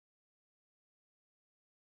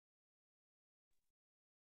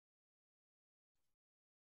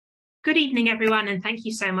Good evening, everyone, and thank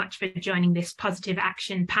you so much for joining this Positive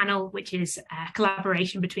Action panel, which is a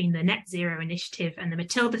collaboration between the Net Zero Initiative and the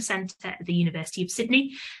Matilda Centre at the University of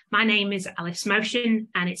Sydney. My name is Alice Motion,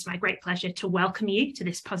 and it's my great pleasure to welcome you to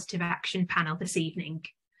this Positive Action panel this evening.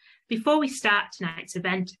 Before we start tonight's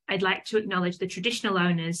event, I'd like to acknowledge the traditional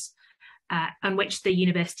owners on which the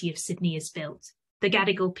University of Sydney is built, the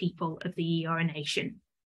Gadigal people of the Eora Nation.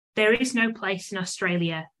 There is no place in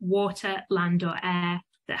Australia, water, land or air,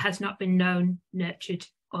 that has not been known, nurtured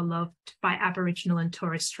or loved by Aboriginal and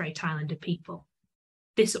Torres Strait Islander people.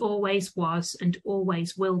 This always was and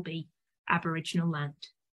always will be Aboriginal land.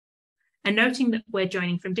 And noting that we're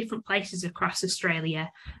joining from different places across Australia,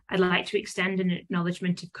 I'd like to extend an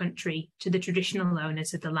acknowledgement of country to the traditional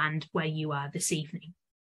owners of the land where you are this evening.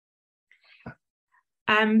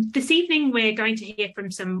 This evening, we're going to hear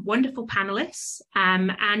from some wonderful panellists,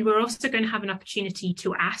 and we're also going to have an opportunity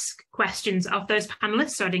to ask questions of those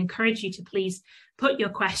panellists. So I'd encourage you to please put your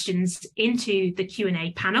questions into the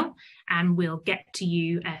Q&A panel, and we'll get to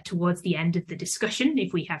you towards the end of the discussion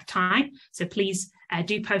if we have time. So please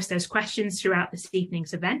do post those questions throughout this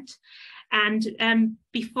evening's event. And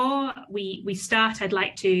before we start, I'd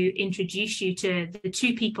like to introduce you to the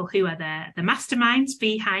two people who are the masterminds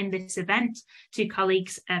behind this event, two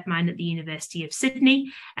colleagues of mine at the University of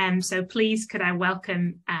Sydney. So please could I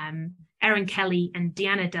welcome Erin Kelly and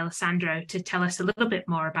Deanna D'Alessandro to tell us a little bit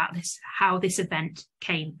more about how this event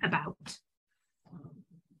came about.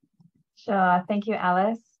 Sure, thank you,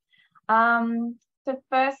 Alice. So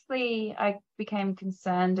firstly, I became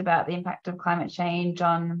concerned about the impact of climate change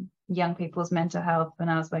on young people's mental health when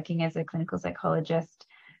I was working as a clinical psychologist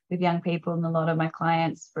with young people, and a lot of my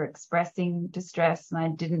clients were expressing distress and I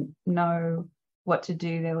didn't know what to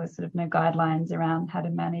do. There was sort of no guidelines around how to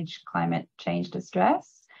manage climate change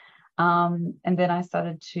distress. And then I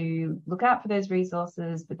started to look out for those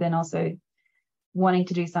resources, but then also wanting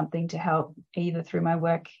to do something to help either through my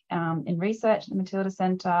work in research at the Matilda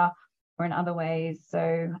Centre or in other ways.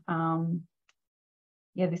 So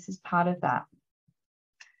yeah, this is part of that.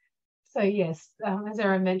 So yes, as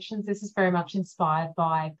Erin mentioned, this is very much inspired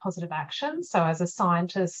by positive action. So as a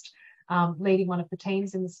scientist leading one of the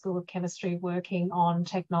teams in the School of Chemistry working on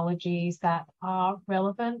technologies that are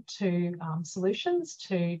relevant to solutions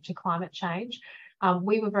to climate change,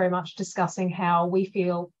 we were very much discussing how we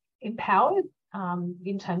feel empowered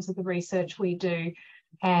in terms of the research we do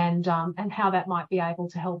and how that might be able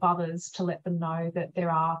to help others, to let them know that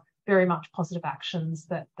there are very much positive actions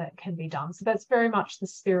that can be done. So that's very much the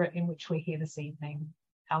spirit in which we're here this evening.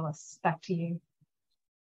 Alice, back to you.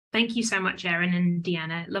 Thank you so much, Erin and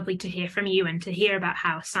Deanna. Lovely to hear from you and to hear about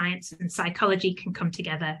how science and psychology can come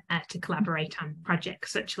together to collaborate on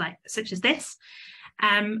projects such as this.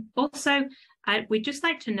 Also, we'd just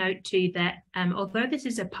like to note too that although this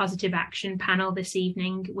is a positive action panel this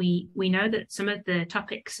evening, we know that some of the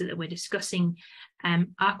topics that we're discussing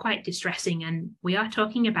are quite distressing, and we are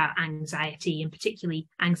talking about anxiety, and particularly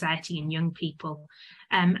anxiety in young people.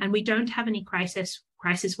 And we don't have any crisis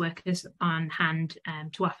workers on hand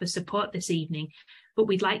to offer support this evening, but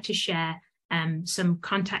we'd like to share some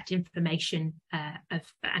contact information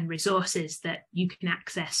and resources that you can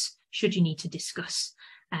access should you need to discuss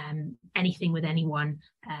anything with anyone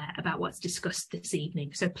about what's discussed this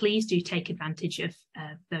evening. So please do take advantage of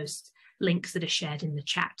those links that are shared in the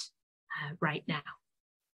chat right now.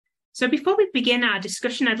 So before we begin our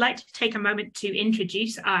discussion, I'd like to take a moment to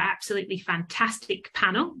introduce our absolutely fantastic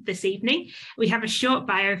panel this evening. We have a short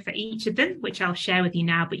bio for each of them, which I'll share with you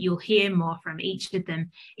now, but you'll hear more from each of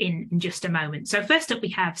them in just a moment. So first up, we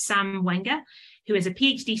have Sam Wenger, who is a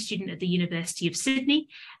PhD student at the University of Sydney,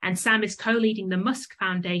 and Sam is co-leading the Musk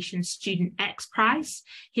Foundation Student X Prize.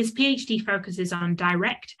 His PhD focuses on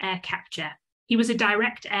direct air capture. He was a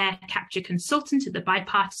direct air capture consultant at the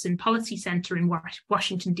Bipartisan Policy Center in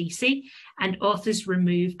Washington, DC, and authors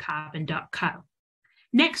RemoveCarbon.co.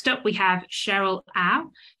 Next up, we have Cheryl Au,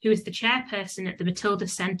 who is the chairperson at the Matilda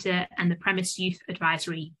Centre and the Premise Youth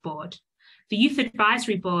Advisory Board. The Youth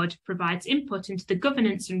Advisory Board provides input into the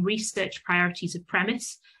governance and research priorities of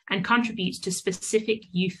Premise and contributes to specific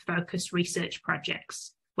youth-focused research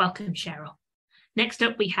projects. Welcome, Cheryl. Next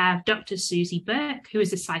up, we have Dr. Susie Burke, who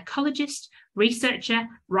is a psychologist, researcher,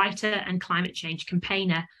 writer, and climate change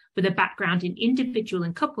campaigner with a background in individual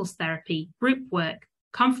and couples therapy, group work,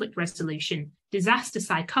 conflict resolution, disaster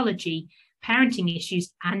psychology, parenting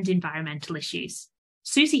issues, and environmental issues.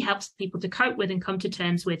 Susie helps people to cope with and come to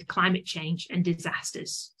terms with climate change and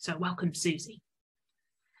disasters. So welcome, Susie.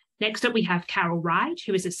 Next up, we have Carol Ride,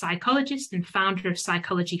 who is a psychologist and founder of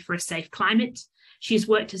Psychology for a Safe Climate. She has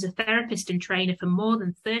worked as a therapist and trainer for more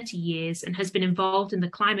than 30 years and has been involved in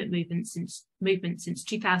the climate movement since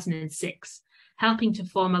 2006, helping to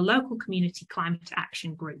form a local community climate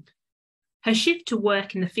action group. Her shift to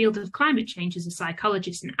work in the field of climate change as a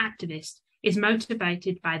psychologist and activist is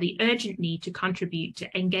motivated by the urgent need to contribute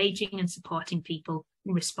to engaging and supporting people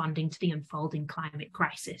in responding to the unfolding climate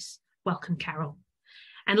crisis. Welcome, Carol.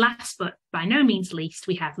 And last but by no means least,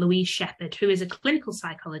 we have Louise Shepherd, who is a clinical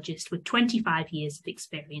psychologist with 25 years of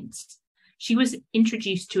experience. She was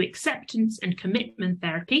introduced to acceptance and commitment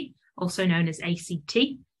therapy, also known as ACT,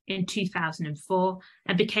 in 2004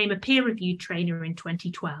 and became a peer-reviewed trainer in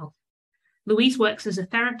 2012. Louise works as a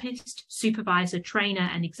therapist, supervisor, trainer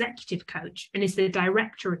and executive coach and is the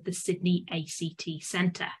director of the Sydney ACT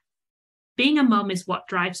Centre. Being a mum is what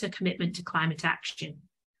drives her commitment to climate action.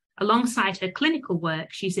 Alongside her clinical work,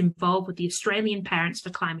 she's involved with the Australian Parents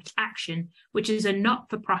for Climate Action, which is a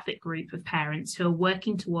not-for-profit group of parents who are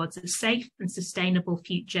working towards a safe and sustainable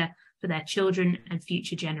future for their children and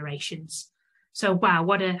future generations. So, wow,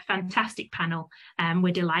 what a fantastic panel.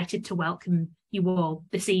 We're delighted to welcome you all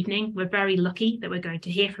this evening. We're very lucky that we're going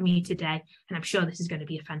to hear from you today, and I'm sure this is going to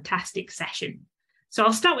be a fantastic session. So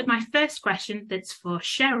I'll start with my first question that's for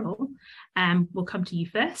Cheryl. We'll come to you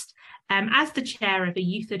first. As the chair of a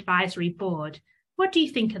youth advisory board, what do you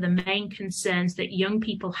think are the main concerns that young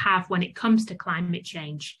people have when it comes to climate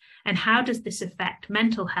change? And how does this affect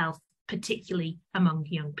mental health, particularly among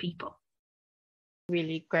young people?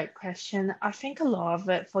 Really great question. I think a lot of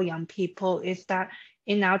it for young people is that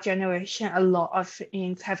in our generation, a lot of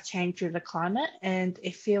things have changed with the climate, and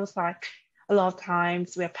it feels like a lot of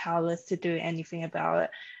times we're powerless to do anything about it.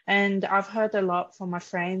 And I've heard a lot from my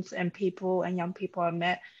friends and people and young people I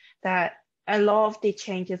met that a lot of the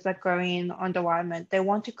changes that are going on the environment, they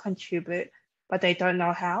want to contribute, but they don't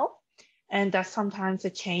know how. And that sometimes the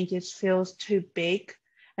changes feels too big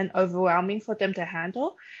and overwhelming for them to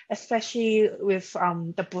handle, especially with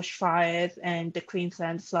the bushfires and the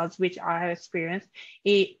Queensland floods, which I have experienced.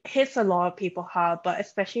 It hits a lot of people hard, but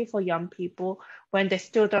especially for young people when they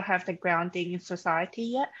still don't have the grounding in society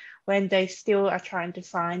yet, when they still are trying to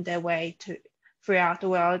find their way to throughout the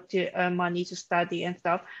world to earn money to study and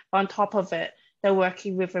stuff. But on top of it, they're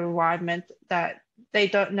working with an environment that they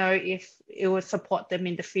don't know if it will support them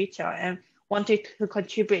in the future, and wanted to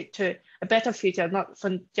contribute to a better future, not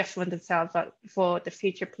just for themselves, but for the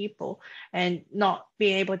future people. And not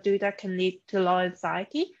being able to do that can lead to a lot of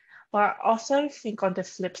anxiety. But I also think on the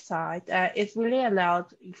flip side, it's really allowed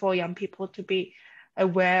for young people to be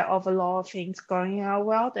aware of a lot of things going in our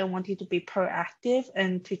world and wanting to be proactive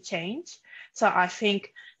and to change. So I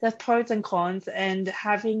think there's pros and cons, and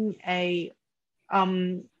having a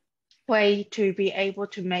way to be able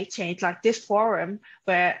to make change, like this forum,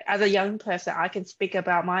 where as a young person, I can speak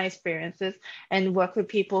about my experiences and work with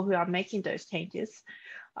people who are making those changes.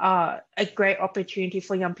 A great opportunity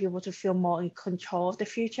for young people to feel more in control of the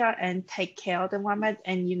future and take care of the environment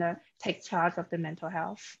and, take charge of their mental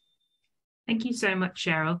health. Thank you so much,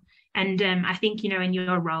 Cheryl. And I think, in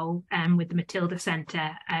your role with the Matilda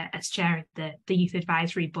Centre as chair of the Youth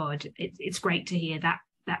Advisory Board, it's great to hear that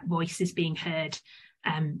voice is being heard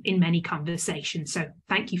in many conversations. So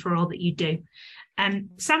thank you for all that you do.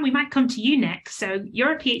 Sam, we might come to you next. So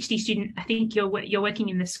you're a PhD student. I think you're working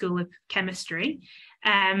in the School of Chemistry.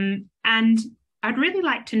 And I'd really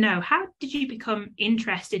like to know, how did you become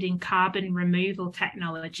interested in carbon removal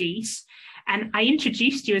technologies? And I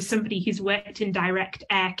introduced you as somebody who's worked in direct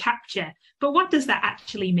air capture, but what does that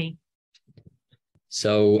actually mean?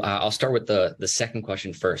 So I'll start with the second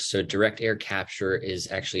question first. So direct air capture is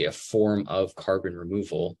actually a form of carbon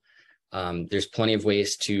removal. There's plenty of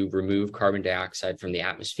ways to remove carbon dioxide from the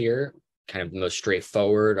atmosphere. Kind of the most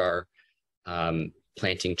straightforward are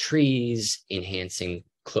planting trees, enhancing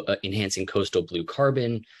coastal blue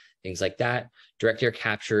carbon, things like that. Direct air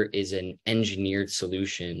capture is an engineered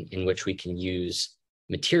solution in which we can use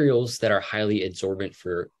materials that are highly absorbent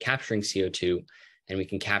for capturing CO2, and we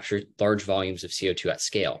can capture large volumes of CO2 at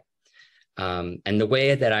scale. And the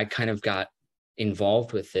way that I kind of got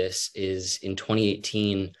involved with this is in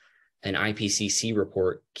 2018, an IPCC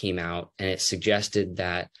report came out, and it suggested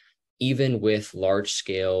that even with large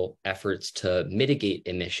scale efforts to mitigate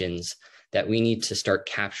emissions, that we need to start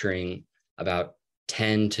capturing about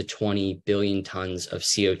 10 to 20 billion tons of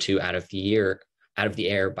CO2 out of the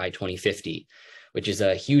air by 2050, which is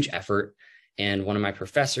a huge effort. And one of my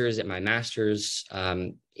professors at my master's,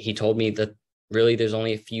 he told me that really there's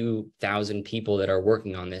only a few thousand people that are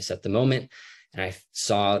working on this at the moment. And I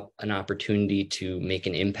saw an opportunity to make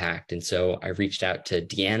an impact. And so I reached out to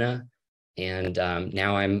Deanna And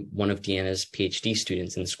now I'm one of Deanna's PhD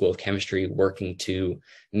students in the School of Chemistry, working to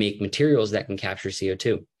make materials that can capture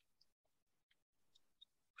CO2.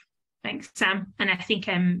 Thanks, Sam. And I think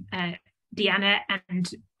Deanna and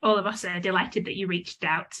all of us are delighted that you reached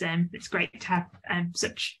out. It's great to have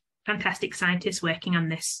such fantastic scientists working on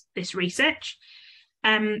this research.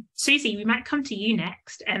 Susie, we might come to you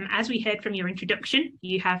next. As we heard from your introduction,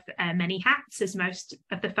 you have many hats, as most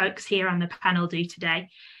of the folks here on the panel do today.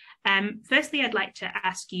 Firstly, I'd like to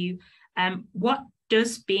ask you, what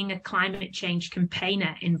does being a climate change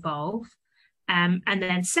campaigner involve? And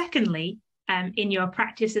then secondly, in your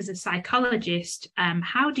practice as a psychologist,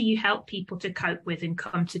 how do you help people to cope with and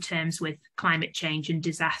come to terms with climate change and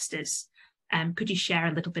disasters? Could you share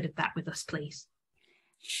a little bit of that with us, please?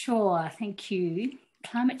 Sure, thank you.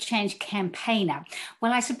 Climate change campaigner.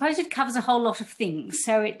 Well, I suppose it covers a whole lot of things.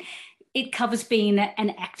 So it covers being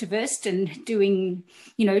an activist and doing,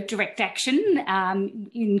 direct action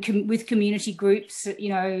with community groups,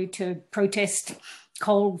 to protest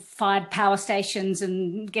coal-fired power stations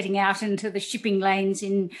and getting out into the shipping lanes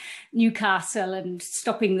in Newcastle and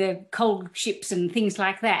stopping the coal ships and things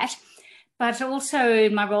like that. But also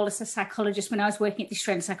in my role as a psychologist, when I was working at the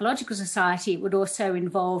Australian Psychological Society, it would also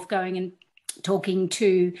involve going and talking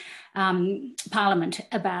to Parliament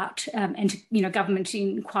about and government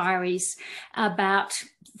inquiries about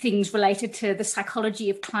things related to the psychology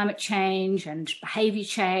of climate change and behaviour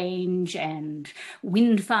change and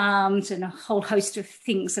wind farms and a whole host of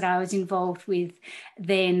things that I was involved with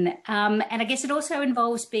then. And I guess it also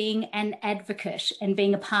involves being an advocate and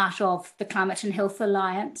being a part of the Climate and Health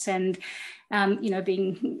Alliance and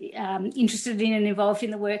being interested in and involved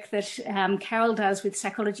in the work that Carol does with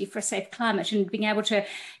Psychology for a Safe Climate, and being able to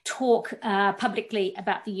talk publicly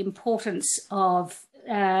about the importance of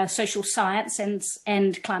social science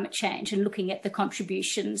and climate change, and looking at the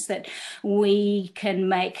contributions that we can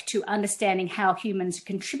make to understanding how humans are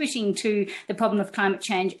contributing to the problem of climate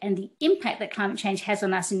change and the impact that climate change has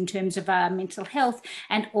on us in terms of our mental health,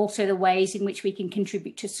 and also the ways in which we can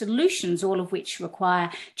contribute to solutions, all of which require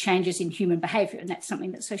changes in human behaviour. And that's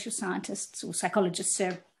something that social scientists or psychologists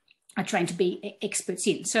are trained to be experts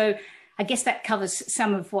in. So I guess that covers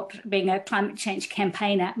some of what being a climate change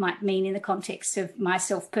campaigner might mean in the context of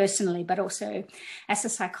myself personally, but also as a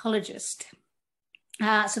psychologist.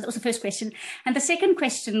 So that was the first question. And the second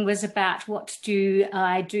question was about what do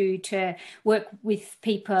I do to work with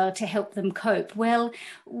people to help them cope? Well,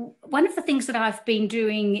 one of the things that I've been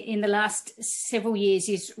doing in the last several years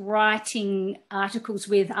is writing articles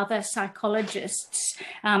with other psychologists,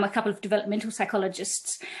 a couple of developmental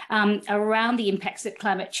psychologists, around the impacts that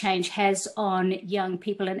climate change has on young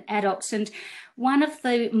people and adults. And one of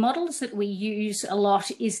the models that we use a lot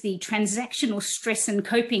is the transactional stress and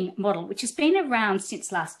coping model, which has been around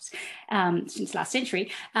since last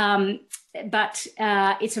century. But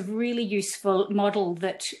it's a really useful model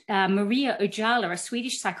that Maria Ojala, a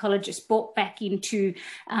Swedish psychologist, brought back into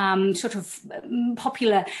sort of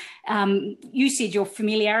popular usage or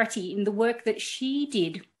familiarity in the work that she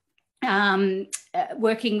did,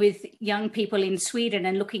 working with young people in Sweden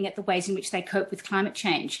and looking at the ways in which they cope with climate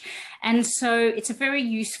change. And so it's a very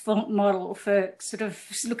useful model for sort of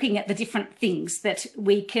looking at the different things that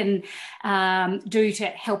we can do to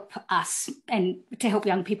help us and to help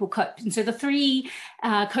young people cope. And so the three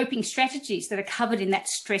coping strategies that are covered in that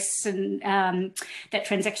stress and that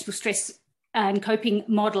transactional stress and coping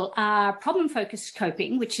model are problem-focused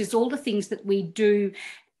coping, which is all the things that we do,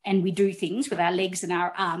 and we do things with our legs and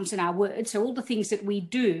our arms and our words. So all the things that we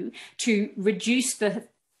do to reduce the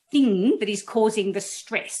thing that is causing the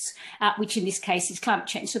stress, which in this case is climate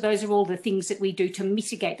change. So those are all the things that we do to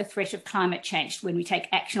mitigate the threat of climate change when we take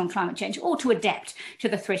action on climate change, or to adapt to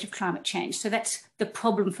the threat of climate change. So that's the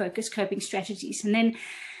problem-focused coping strategies. And then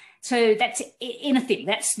so that's anything.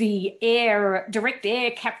 That's the direct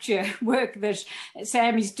air capture work that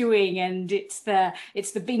Sam is doing, and it's the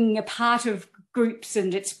being a part of groups,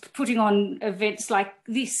 and it's putting on events like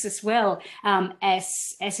this as well,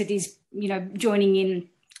 as it is, joining in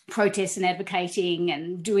protests and advocating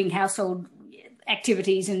and doing household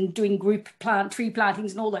activities and doing group tree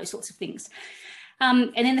plantings and all those sorts of things.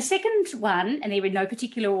 And then the second one, and they're in no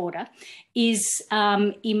particular order, is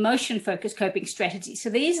emotion-focused coping strategies.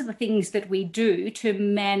 So these are the things that we do to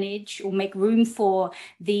manage or make room for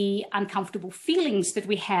the uncomfortable feelings that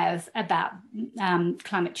we have about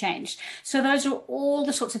climate change. So those are all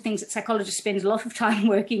the sorts of things that psychologists spend a lot of time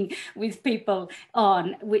working with people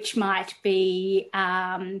on, which might be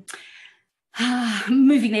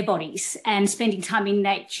moving their bodies and spending time in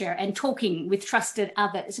nature and talking with trusted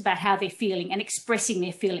others about how they're feeling and expressing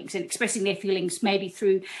their feelings maybe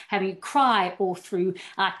through having a cry or through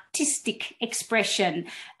artistic expression.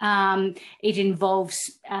 It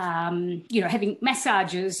involves, having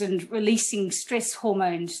massages and releasing stress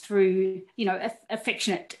hormones through,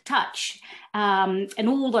 affectionate touch. And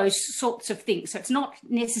all those sorts of things. So it's not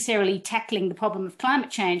necessarily tackling the problem of climate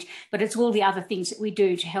change, but it's all the other things that we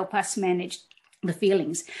do to help us manage the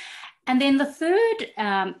feelings. And then the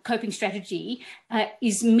third coping strategy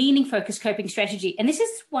is meaning-focused coping strategy. And this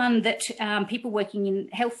is one that people working in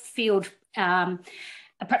health field are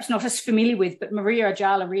perhaps not as familiar with, but Maria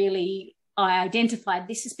Ojala really identified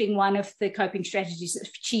this as being one of the coping strategies that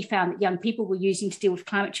she found that young people were using to deal with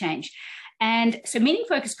climate change. And so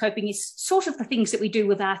meaning-focused coping is sort of the things that we do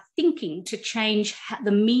with our thinking to change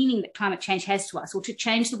the meaning that climate change has to us, or to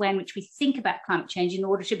change the way in which we think about climate change in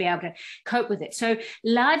order to be able to cope with it. So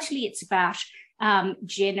largely it's about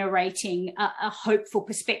generating a hopeful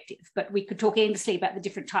perspective, but we could talk endlessly about the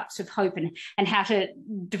different types of hope and how to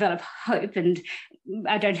develop hope. And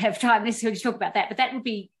I don't have time necessarily to talk about that, but that would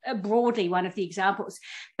be broadly one of the examples.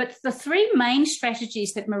 But the three main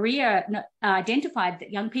strategies that Maria identified that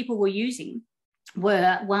young people were using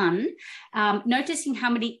were, one, noticing how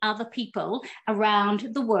many other people around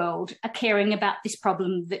the world are caring about this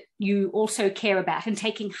problem that you also care about, and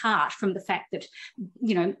taking heart from the fact that,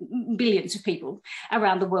 billions of people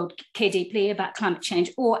around the world care deeply about climate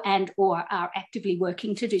change or are actively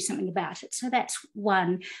working to do something about it. So that's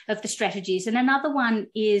one of the strategies. And another one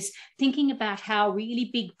is thinking about how really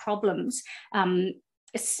big problems,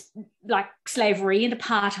 like slavery and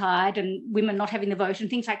apartheid and women not having the vote and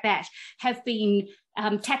things like that, have been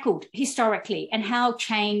tackled historically, and how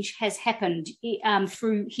change has happened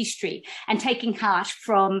through history, and taking heart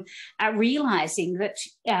from realising that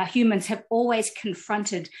humans have always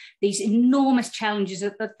confronted these enormous challenges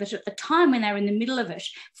that at the time when they were in the middle of it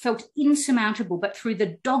felt insurmountable, but through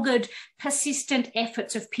the dogged, persistent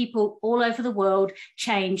efforts of people all over the world,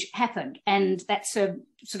 change happened. And that's a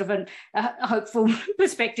sort of a hopeful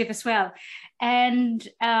perspective as well. And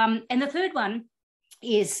the third one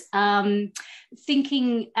is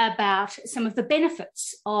thinking about some of the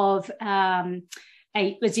benefits of a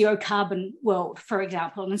zero carbon world, for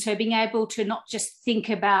example. And so being able to not just think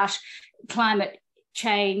about climate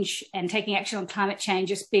change and taking action on climate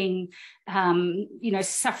change as being,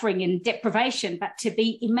 suffering and deprivation, but to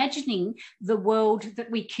be imagining the world that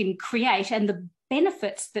we can create and the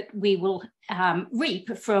benefits that we will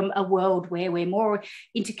reap from a world where we're more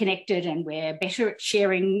interconnected and we're better at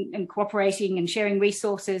sharing and cooperating and sharing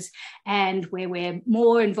resources, and where we're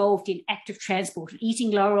more involved in active transport,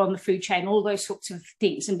 eating lower on the food chain, all those sorts of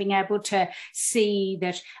things, and being able to see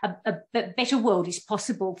that a better world is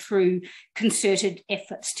possible through concerted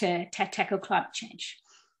efforts to tackle climate change.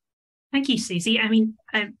 Thank you, Susie. I mean,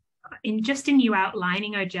 in you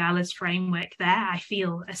outlining Ojala's framework there, I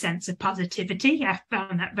feel a sense of positivity. I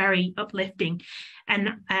found that very uplifting.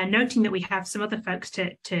 And noting that we have some other folks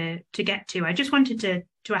to get to, I just wanted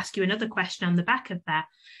to ask you another question on the back of that.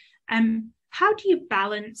 How do you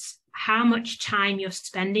balance how much time you're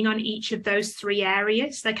spending on each of those three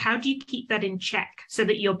areas? Like, how do you keep that in check so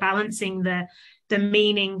that you're balancing the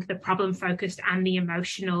meaning, the problem focused, and the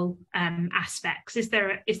emotional aspects? Is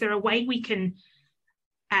there a way we can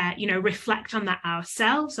reflect on that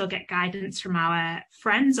ourselves, or get guidance from our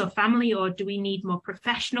friends or family, or do we need more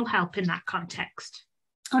professional help in that context?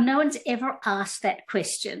 Oh, no one's ever asked that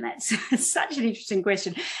question. That's such an interesting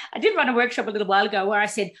question. I did run a workshop a little while ago where I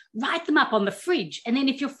said, write them up on the fridge. And then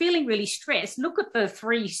if you're feeling really stressed, look at the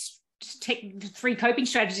three coping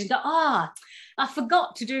strategies and go, I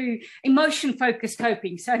forgot to do emotion-focused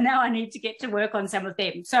coping, so now I need to get to work on some of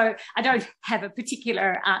them. So I don't have a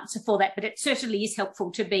particular answer for that, but it certainly is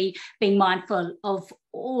helpful to be being mindful of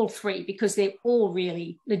all three, because they're all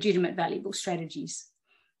really legitimate, valuable strategies.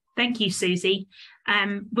 Thank you, Susie.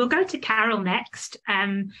 We'll go to Carol next.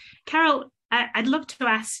 Carol, I'd love to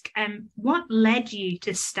ask, what led you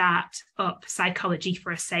to start up Psychology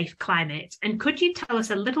for a Safe Climate? And could you tell us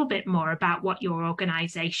a little bit more about what your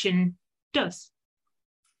organisation does?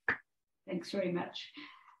 Thanks very much,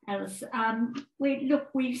 Alice.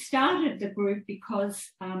 We started the group because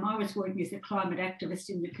I was working as a climate activist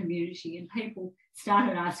in the community, and people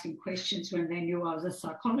started asking questions when they knew I was a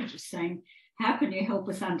psychologist, saying, how can you help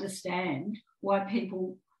us understand why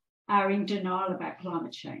people are in denial about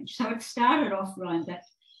climate change? So it started off around that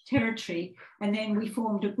territory, and then we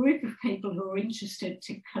formed a group of people who were interested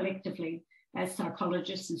to collectively, as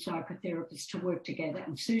psychologists and psychotherapists, to work together.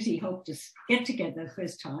 And Susie helped us get together the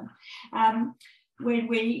first time. When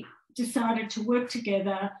we decided to work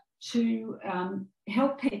together to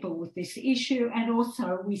help people with this issue. And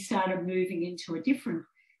also we started moving into a different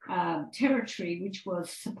territory, which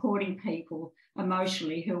was supporting people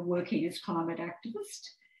emotionally who are working as climate activists.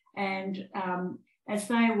 And as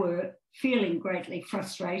they were feeling greatly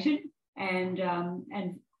frustrated and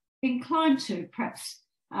inclined to perhaps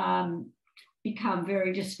become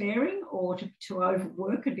very despairing or to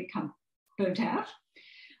overwork and become burnt out,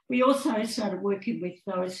 we also started working with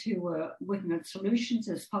those who were working on solutions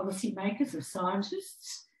as policymakers, as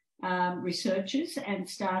scientists, researchers, and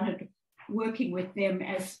started working with them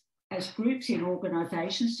as groups in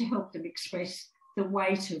organisations to help them express the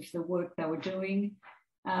weight of the work they were doing,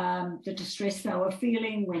 the distress they were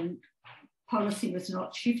feeling when policy was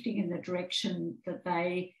not shifting in the direction that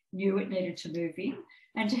they knew it needed to move in,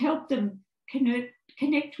 and to help them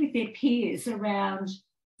connect with their peers around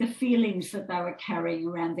the feelings that they were carrying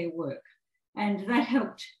around their work. And that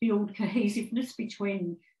helped build cohesiveness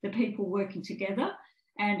between the people working together,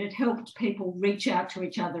 and it helped people reach out to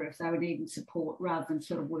each other if they were needing support rather than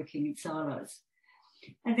sort of working in silos.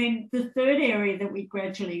 And then the third area that we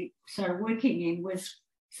gradually started working in was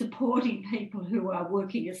supporting people who are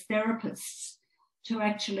working as therapists to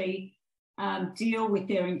actually deal with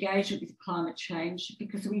their engagement with climate change,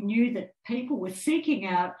 because we knew that people were seeking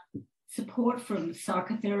out support from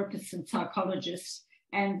psychotherapists and psychologists,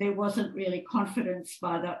 and there wasn't really confidence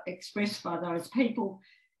expressed by those people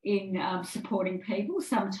in supporting people.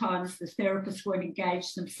 Sometimes the therapists weren't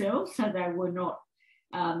engaged themselves, so they were not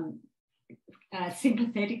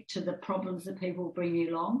sympathetic to the problems that people were bringing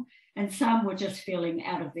along, and some were just feeling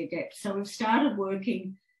out of their depth. So we've started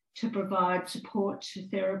working to provide support to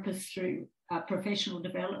therapists through professional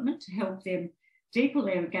development to help them deepen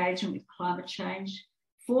their engagement with climate change,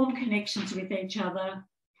 form connections with each other,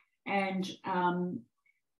 and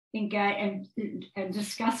engage and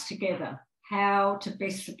discuss together how to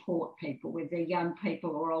best support people, whether they're young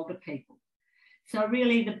people or older people. So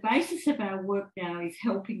really the basis of our work now is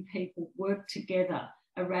helping people work together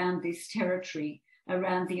around this territory,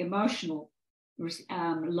 around the emotional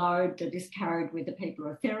load that is carried with the people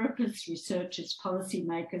who are therapists, researchers,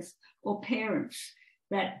 policymakers, or parents,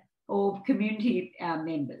 or community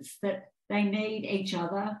members, that they need each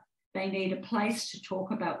other, they need a place to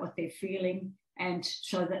talk about what they're feeling, and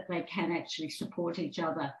so that they can actually support each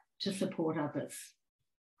other to support others.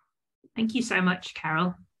 Thank you so much,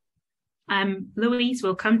 Carol. Louise,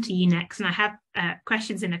 we'll come to you next, and I have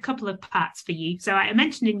questions in a couple of parts for you. So I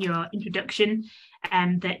mentioned in your introduction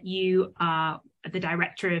that you are the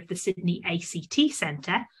director of the Sydney ACT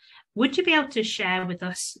Centre. Would you be able to share with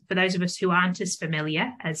us, for those of us who aren't as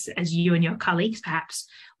familiar as you and your colleagues perhaps,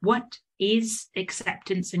 what is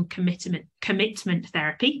acceptance and commitment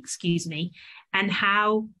therapy, and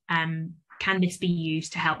how can this be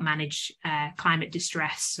used to help manage climate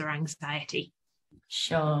distress or anxiety?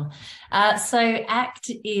 Sure. So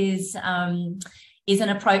ACT is an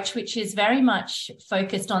approach which is very much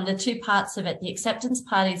focused on the two parts of it. The acceptance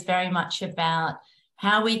part is very much about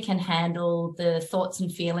how we can handle the thoughts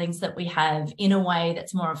and feelings that we have in a way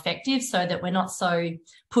that's more effective, so that we're not so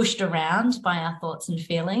pushed around by our thoughts and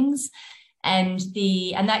feelings. And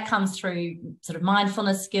that comes through sort of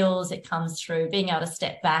mindfulness skills. It comes through being able to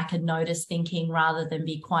step back and notice thinking rather than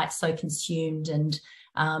be quite so consumed and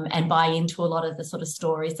buy into a lot of the sort of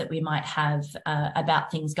stories that we might have about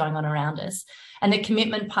things going on around us. And the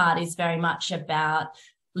commitment part is very much about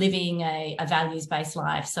living a values-based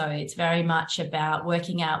life. So it's very much about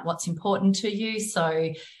working out what's important to you.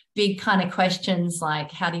 So big kind of questions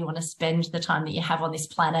like, how do you want to spend the time that you have on this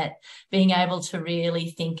planet? Being able to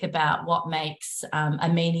really think about what makes a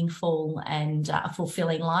meaningful and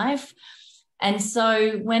fulfilling life. And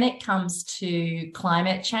so when it comes to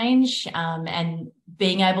climate change and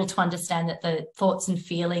being able to understand that the thoughts and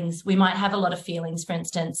feelings, we might have a lot of feelings, for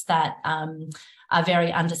instance, that are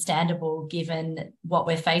very understandable given what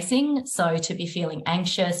we're facing. So to be feeling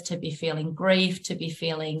anxious, to be feeling grief, to be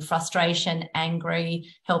feeling frustration,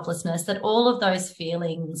 angry, helplessness, that all of those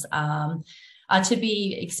feelings are to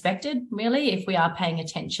be expected, really, if we are paying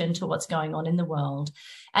attention to what's going on in the world,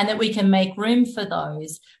 and that we can make room for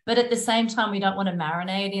those. But at the same time, we don't want to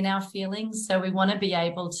marinate in our feelings. So we want to be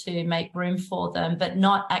able to make room for them, but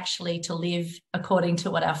not actually to live according to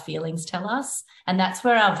what our feelings tell us. And that's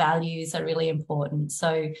where our values are really important.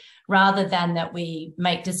 So rather than that we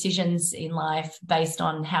make decisions in life based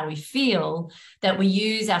on how we feel, that we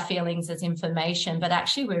use our feelings as information, but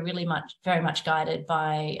actually we're really very much guided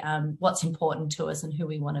by what's important to us and who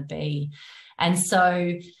we want to be. And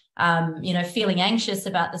so feeling anxious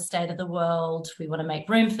about the state of the world. We want to make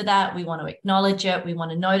room for that. We want to acknowledge it. We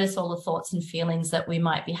want to notice all the thoughts and feelings that we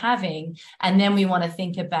might be having. And then we want to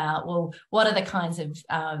think about, well, what are the kinds of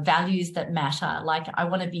values that matter? Like, I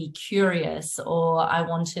want to be curious, or I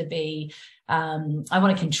want to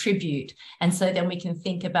contribute. And so then we can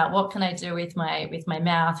think about, what can I do with my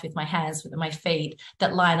mouth, with my hands, with my feet,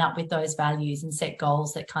 that line up with those values, and set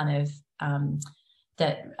goals that kind of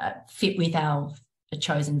fit with our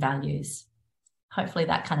chosen values. Hopefully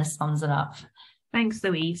that kind of sums it up. Thanks,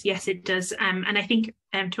 Louise. Yes, it does. And I think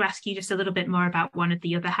to ask you just a little bit more about one of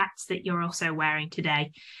the other hats that you're also wearing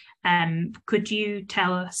today, could you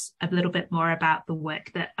tell us a little bit more about the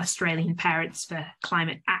work that Australian Parents for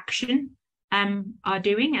Climate Action are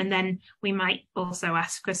doing? And then we might also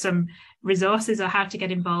ask for some resources or how to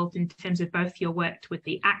get involved in terms of both your work with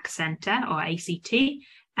the ACT Centre, or ACT,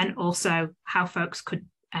 and also how folks could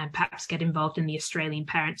perhaps get involved in the Australian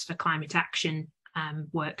Parents for Climate Action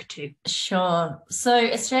work too. Sure. So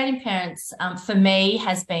Australian Parents, for me,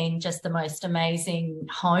 has been just the most amazing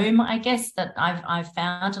home, I guess, that I've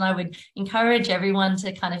found. And I would encourage everyone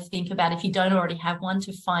to kind of think about, if you don't already have one,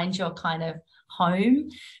 to find your kind of home,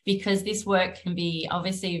 because this work can be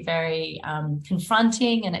obviously very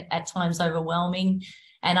confronting and at times overwhelming.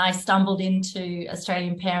 And I stumbled into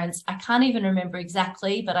Australian Parents. I can't even remember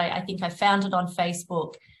exactly, but I think I found it on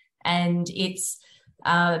Facebook. And it's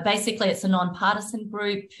basically, it's a non-partisan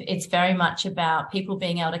group. It's very much about people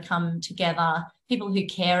being able to come together, people who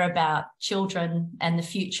care about children and the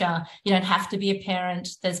future. You don't have to be a parent.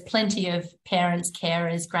 There's plenty of parents,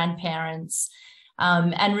 carers, grandparents.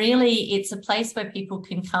 And really, it's a place where people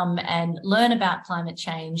can come and learn about climate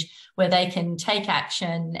change, where they can take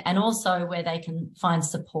action, and also where they can find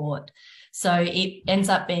support. So it ends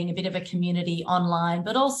up being a bit of a community online,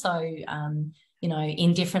 but also,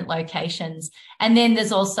 in different locations. And then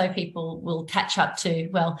there's also people will catch up to,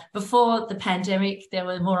 well, before the pandemic, there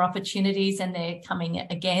were more opportunities, and they're coming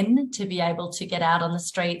again to be able to get out on the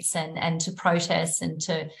streets and to protest and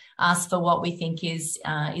to ask for what we think is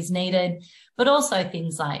needed. But also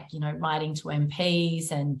things like, writing to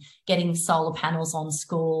MPs and getting solar panels on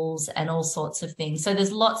schools and all sorts of things. So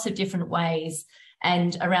there's lots of different ways.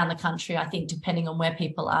 And around the country, I think, depending on where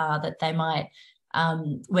people are, that they might,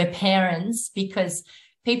 where parents, because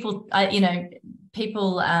people,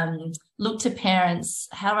 look to parents,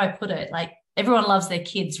 how do I put it? Like, everyone loves their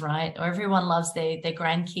kids, right? Or everyone loves their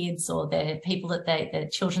grandkids, or their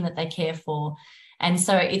children that they care for. And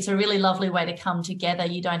so it's a really lovely way to come together.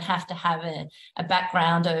 You don't have to have a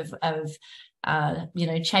background of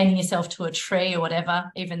chaining yourself to a tree or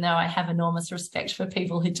whatever, even though I have enormous respect for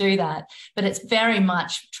people who do that. But it's very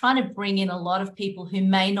much trying to bring in a lot of people who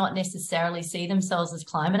may not necessarily see themselves as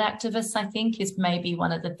climate activists, I think, is maybe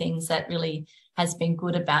one of the things that really has been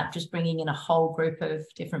good about just bringing in a whole group of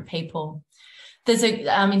different people. There's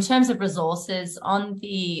in terms of resources, on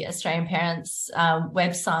the Australian Parents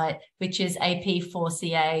website, which is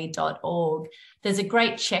ap4ca.org, there's a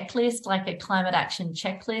great checklist, like a climate action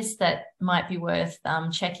checklist, that might be worth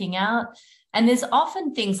checking out. And there's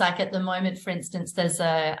often things like, at the moment, for instance, there's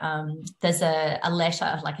a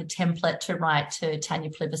letter, like a template to write to Tanya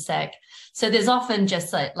Plibersek. So there's often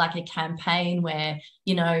just like a campaign where,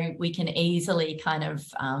 we can easily kind of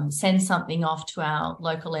send something off to our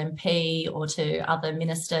local MP or to other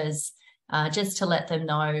ministers, just to let them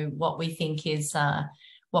know what we think is,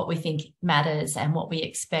 what we think matters and what we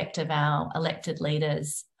expect of our elected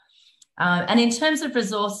leaders. And in terms of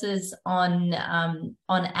resources on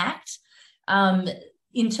ACT,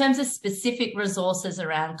 in terms of specific resources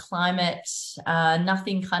around climate,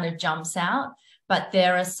 nothing kind of jumps out, but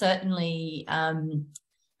there are certainly, let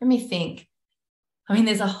me think. I mean,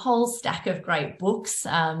 there's a whole stack of great books.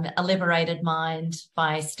 A Liberated Mind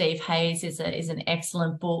by Steve Hayes is an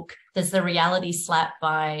excellent book. There's The Reality Slap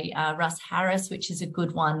by Russ Harris, which is a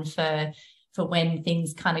good one for when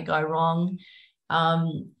things kind of go wrong.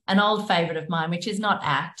 An old favourite of mine, which is not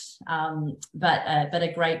ACT, but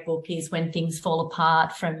a great book, is When Things Fall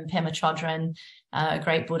Apart from Pema Chodron, a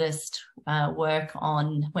great Buddhist work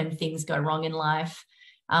on when things go wrong in life.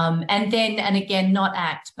 And again, not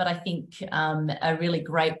ACT, but I think a really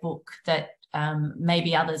great book that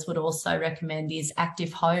maybe others would also recommend is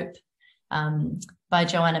Active Hope by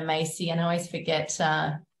Joanna Macy. And I always forget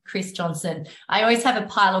Chris Johnson. I always have a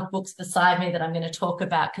pile of books beside me that I'm going to talk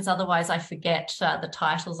about, because otherwise I forget the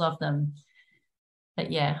titles of them.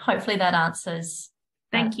 But yeah, hopefully that answers.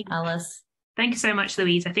 Thank you, Alice. Thanks so much,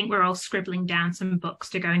 Louise. I think we're all scribbling down some books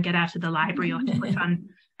to go and get out of the library or to put on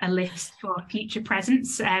a list for future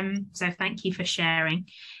presents. So thank you for sharing.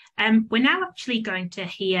 We're now actually going to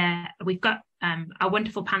hear, we've got our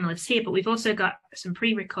wonderful panelists here, but we've also got some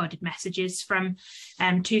pre-recorded messages from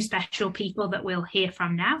two special people that we'll hear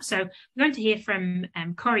from now. So we're going to hear from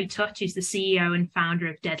Corey Tutt, who's the CEO and founder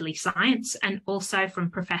of Deadly Science, and also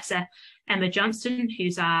from Professor Emma Johnston,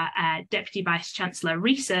 who's our Deputy Vice-Chancellor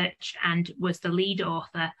Research and was the lead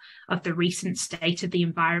author of the recent State of the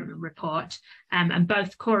Environment report. And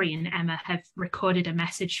both Corey and Emma have recorded a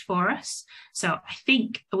message for us. So I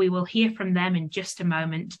think we will hear from them in just a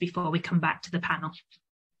moment before we come back to the panel.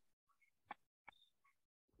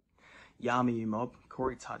 Yami you mob,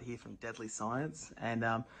 Corey Tutt here from Deadly Science, and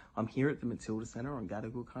I'm here at the Matilda Centre on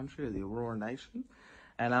Gadigal country of the Aurora Nation.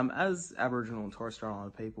 And as Aboriginal and Torres Strait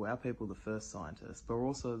Islander people, our people are the first scientists, but we're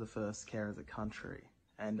also the first care as a country.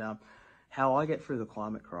 And how I get through the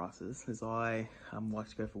climate crisis is I like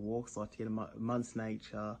to go for walks, like to get amongst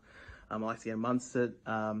nature, I like to get amongst it.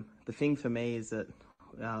 The thing for me is that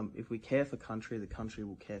if we care for country, the country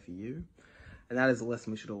will care for you. And that is a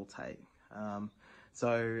lesson we should all take.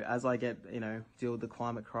 So as I deal with the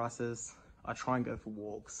climate crisis, I try and go for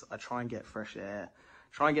walks, I try and get fresh air,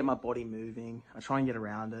 try and get my body moving, I try and get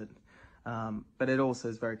around it. But it also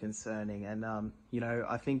is very concerning. And,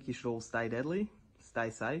 I think you should all stay deadly, stay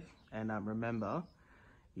safe, and remember,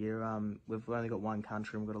 we've only got one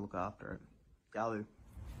country and we've got to look after it. Yalu.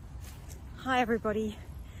 Hi everybody,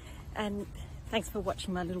 and thanks for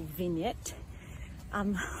watching my little vignette.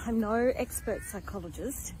 I'm no expert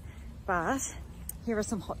psychologist, but here are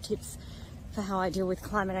some hot tips for how I deal with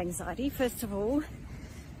climate anxiety. First of all,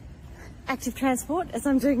 active transport, as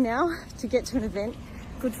I'm doing now, to get to an event.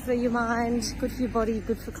 Good for your mind, good for your body,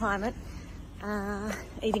 good for climate.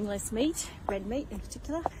 Eating less meat, red meat in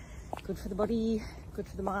particular, good for the body, good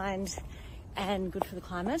for the mind, and good for the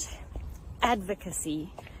climate.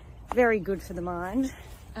 Advocacy, very good for the mind.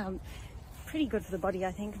 Pretty good for the body,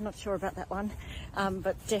 I think. I'm not sure about that one,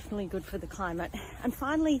 but definitely good for the climate. And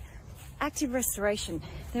finally, active restoration.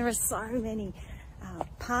 There are so many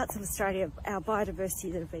parts of Australia, our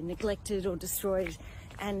biodiversity, that have been neglected or destroyed,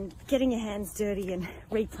 and getting your hands dirty and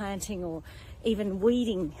replanting or even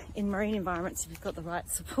weeding in marine environments, if you've got the right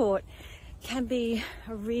support, can be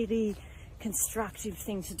a really constructive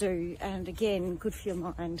thing to do. And again, good for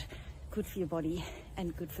your mind, good for your body,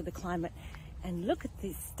 and good for the climate. And look at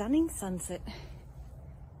this stunning sunset.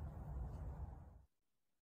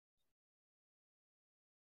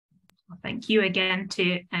 Well, thank you again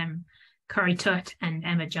to Corey Tutt and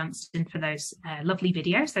Emma Johnston for those lovely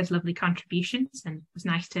videos, those lovely contributions. And it was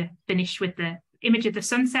nice to finish with the image of the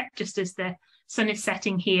sunset just as the sun is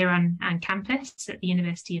setting here on campus at the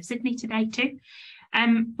University of Sydney today too.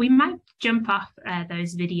 We might jump off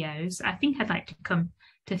those videos. I think I'd like to come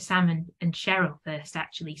to Sam and Cheryl first,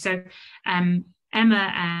 actually. So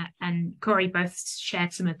Emma and Corey both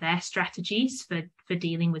shared some of their strategies for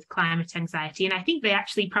dealing with climate anxiety. And I think they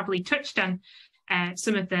actually probably touched on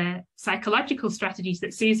some of the psychological strategies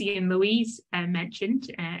that Susie and Louise mentioned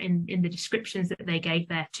in the descriptions that they gave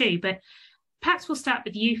there too. But perhaps we'll start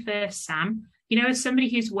with you first, Sam. As somebody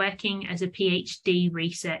who's working as a PhD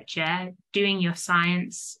researcher, doing your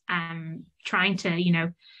science, trying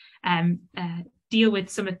to, deal with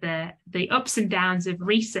some of the ups and downs of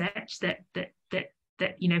research that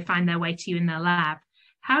find their way to you in the lab,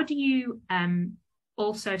 how do you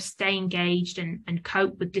also stay engaged and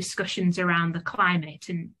cope with discussions around the climate,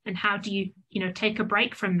 and how do you take a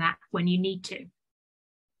break from that when you need to?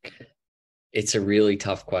 It's a really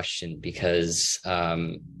tough question because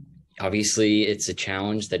obviously it's a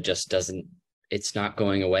challenge that just it's not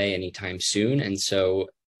going away anytime soon. And so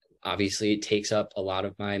obviously it takes up a lot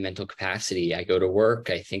of my mental capacity. I go to work,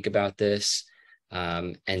 I think about this.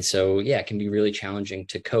 And so, yeah, it can be really challenging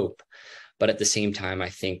to cope. But at the same time, I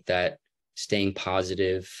think that staying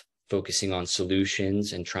positive, focusing on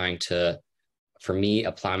solutions, and trying to, for me,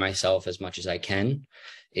 apply myself as much as I can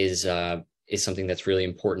is something that's really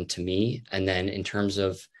important to me. And then in terms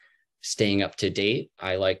of staying up to date,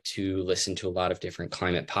 I like to listen to a lot of different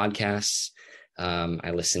climate podcasts.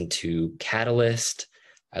 I listen to Catalyst.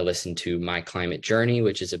 I listen to My Climate Journey,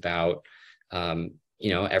 which is about,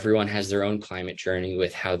 everyone has their own climate journey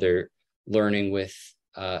with how they're learning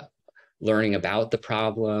about the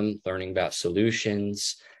problem, learning about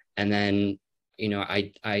solutions. And then,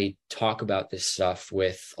 I talk about this stuff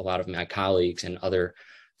with a lot of my colleagues and other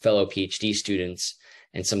fellow PhD students.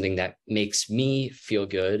 And something that makes me feel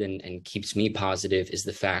good and keeps me positive is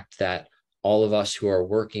the fact that all of us who are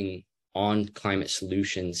working on climate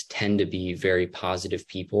solutions tend to be very positive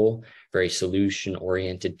people, very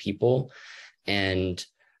solution-oriented people. And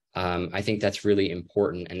I think that's really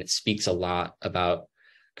important. And it speaks a lot about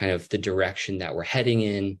kind of the direction that we're heading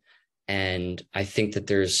in. And I think that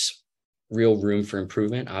there's real room for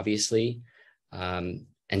improvement, obviously. And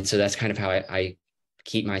so that's kind of how I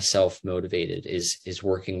keep myself motivated, is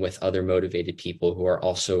working with other motivated people who are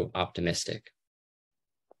also optimistic.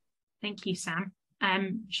 Thank you, Sam.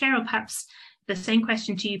 Cheryl, perhaps the same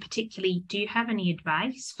question to you particularly. Do you have any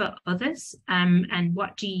advice for others? And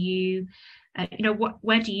what do you,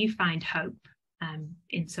 where do you find hope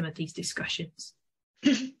in some of these discussions?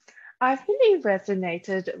 I really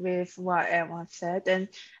resonated with what Emma said, and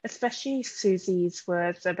especially Susie's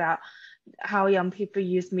words about how young people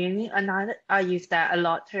use meaning, and I use that a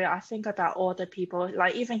lot too. I think about all the people,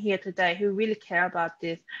 like even here today, who really care about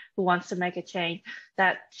this, who wants to make a change,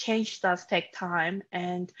 that change does take time,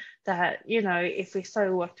 and that, if we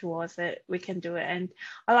so work towards it, we can do it. And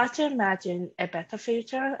I like to imagine a better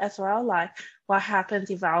future as well, like what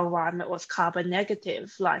happens if our environment was carbon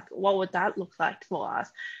negative, like what would that look like for us?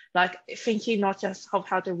 Like thinking not just of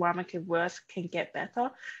how the environment can get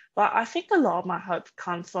better, but I think a lot of my hope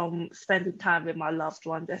comes from spending time with my loved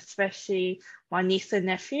ones, especially my niece and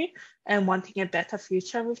nephew, and wanting a better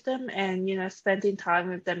future with them, and, spending time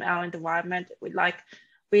with them out in the environment.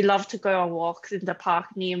 We love to go on walks in the park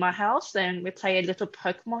near my house, and we play a little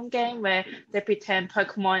Pokemon game where they pretend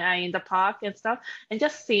Pokemon are in the park and stuff, and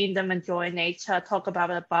just seeing them enjoy nature, talk about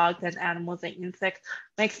the bugs and animals and insects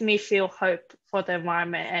makes me feel hope for the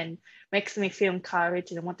environment and makes me feel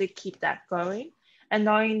encouraged and want to keep that going. And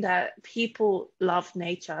knowing that people love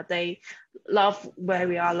nature, they love where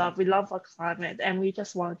we are, we love our climate, and we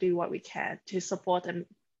just want to do what we can to support them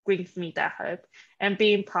brings me that hope. And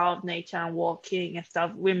being part of nature and walking and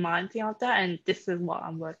stuff reminds me of that, and this is what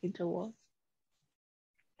I'm working towards.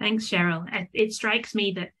 Thanks, Cheryl. It strikes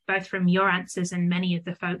me that both from your answers and many of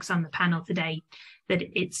the folks on the panel today, that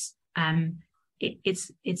it's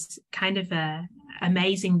kind of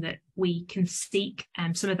amazing that we can seek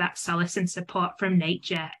some of that solace and support from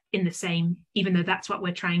nature in the same, even though that's what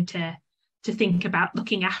we're trying to think about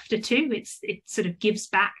looking after too. It sort of gives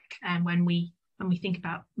back when we think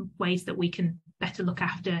about ways that we can better look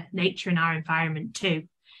after nature and our environment too.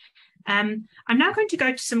 I'm now going to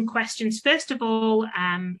go to some questions, first of all,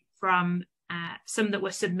 from some that were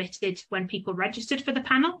submitted when people registered for the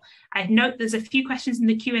panel. I note there's a few questions in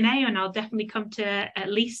the Q&A, and I'll definitely come to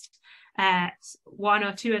at least one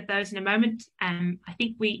or two of those in a moment. I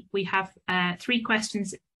think we have 3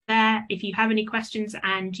 questions there. If you have any questions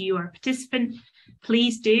and you are a participant,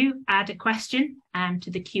 please do add a question to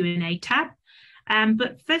the Q&A tab.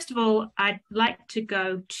 But first of all, I'd like to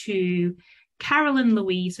go to Carol and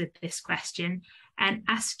Louise with this question and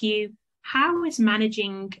ask you, how is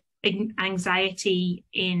managing anxiety,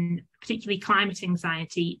 in particularly climate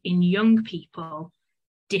anxiety, in young people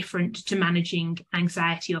different to managing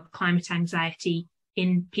anxiety or climate anxiety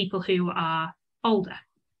in people who are older?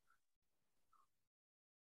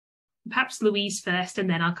 Perhaps Louise first, and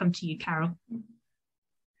then I'll come to you, Carol.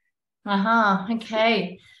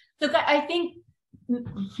 Okay. Look, I think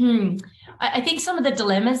some of the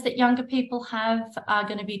dilemmas that younger people have are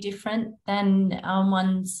going to be different than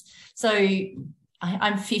ones. So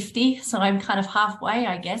I'm 50, so I'm kind of halfway,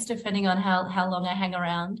 I guess, depending on how long I hang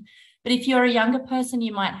around. But if you're a younger person,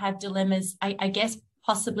 you might have dilemmas. I guess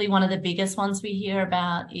possibly one of the biggest ones we hear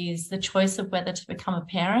about is the choice of whether to become a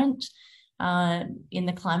parent in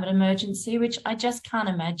the climate emergency, which I just can't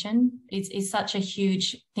imagine is such a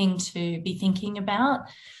huge thing to be thinking about.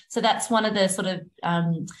 So that's one of the sort of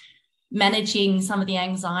managing some of the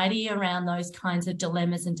anxiety around those kinds of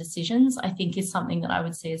dilemmas and decisions, I think, is something that I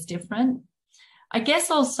would see as different. I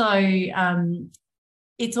guess also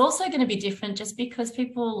it's also going to be different just because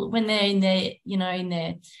people, when they're in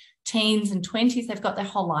their teens and 20s, they've got their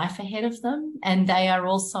whole life ahead of them, and they are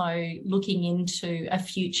also looking into a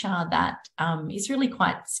future that is really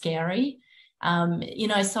quite scary.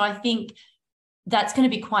 So I think that's going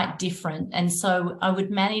to be quite different. And so I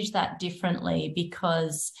would manage that differently,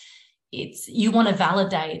 because you want to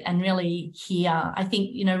validate and really hear, I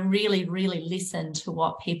think, really, really listen to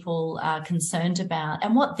what people are concerned about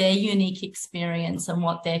and what their unique experience and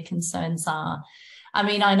what their concerns are. I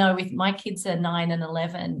mean, I know with my kids are 9 and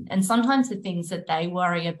 11, and sometimes the things that they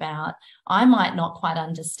worry about, I might not quite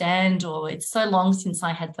understand, or it's so long since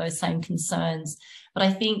I had those same concerns. But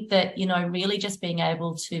I think that, really just being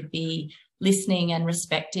able to be listening and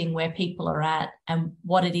respecting where people are at and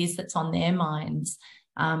what it is that's on their minds.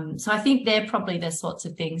 So I think they're probably the sorts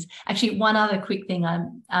of things. Actually, one other quick thing.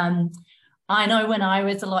 I know when I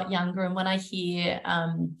was a lot younger, and when I hear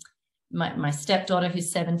my stepdaughter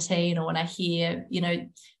who's 17, or when I hear,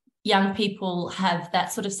 young people have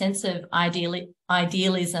that sort of sense of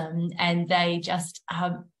idealism, and they just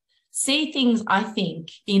see things, I think,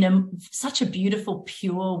 in such a beautiful,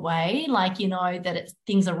 pure way, like, you know, that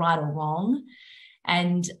things are right or wrong.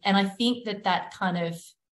 And I think that kind of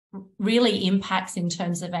really impacts in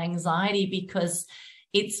terms of anxiety, because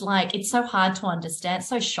it's like, it's so hard to understand,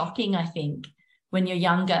 so shocking, I think, when you're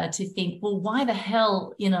younger, to think, well, why the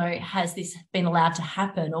hell, you know, has this been allowed to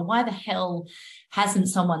happen? Or why the hell hasn't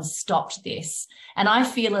someone stopped this? And I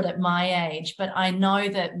feel it at my age, but I know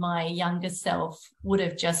that my younger self would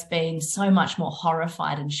have just been so much more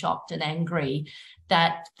horrified and shocked and angry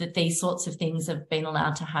that these sorts of things have been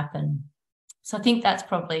allowed to happen. So I think that's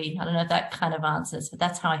probably, I don't know if that kind of answers, but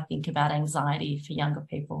that's how I think about anxiety for younger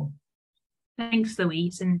people. Thanks,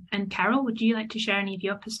 Louise. And Carol, would you like to share any of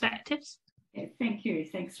your perspectives? Yeah, thank you.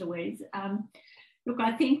 Thanks, Louise. Look,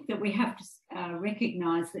 I think that we have to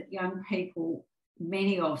recognise that young people,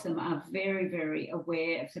 many of them, are very, very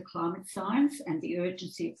aware of the climate science and the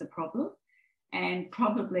urgency of the problem, and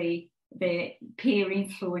probably their peer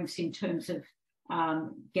influence in terms of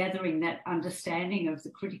gathering that understanding of the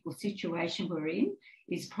critical situation we're in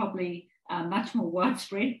is probably much more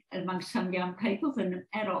widespread amongst some young people than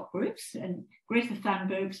adult groups. And Greta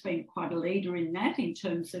Thunberg's been quite a leader in that, in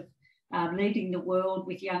terms of leading the world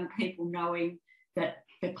with young people knowing that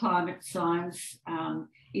the climate science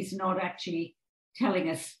is not actually telling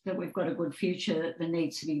us that we've got a good future, that there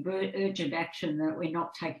needs to be urgent action, that we're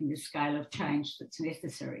not taking the scale of change that's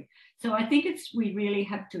necessary. So I think we really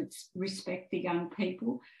have to respect the young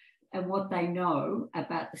people and what they know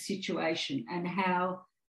about the situation and how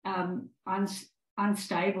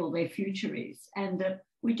unstable their future is. And that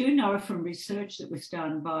we do know from research that was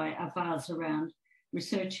done by Avaz around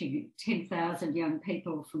researching 10,000 young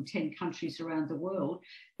people from 10 countries around the world,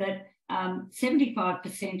 that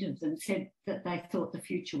 75% of them said that they thought the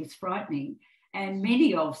future was frightening, and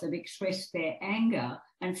many of them expressed their anger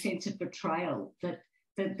and sense of betrayal that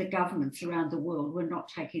the governments around the world were not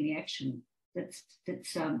taking the action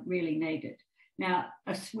that's really needed. Now,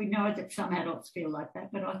 we know that some adults feel like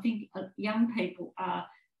that, but I think young people are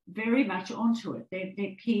very much onto it.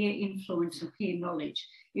 Their peer influence and peer knowledge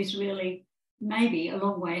is really maybe a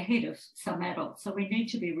long way ahead of some adults. So we need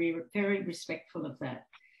to be very respectful of that.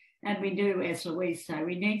 And we do, as Louise said,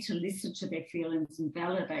 we need to listen to their feelings and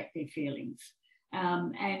validate their feelings,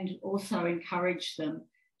 and also encourage them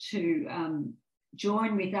to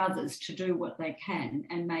join with others to do what they can.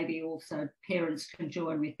 And maybe also parents can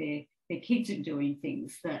join with their kids in doing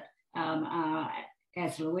things that are,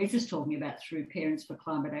 as Louise is talking about, through Parents for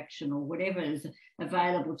Climate Action or whatever is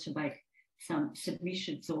available, to make some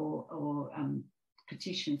submissions or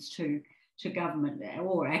petitions to government,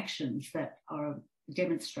 or actions that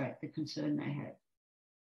demonstrate the concern they have.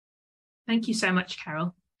 Thank you so much,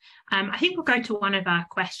 Carol. I think we'll go to one of our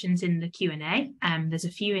questions in the Q&A. There's a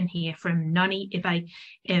few in here from Noni.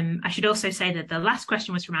 I should also say that the last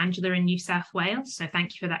question was from Angela in New South Wales. So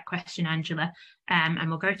thank you for that question, Angela. And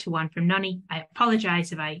we'll go to one from Noni. I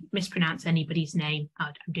apologise if I mispronounce anybody's name.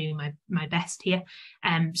 I'm doing my best here.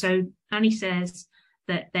 So Noni says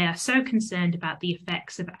that they are so concerned about the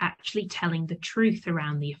effects of actually telling the truth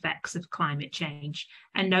around the effects of climate change,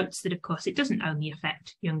 and notes that, of course, it doesn't only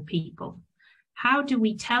affect young people. How do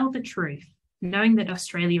we tell the truth, knowing that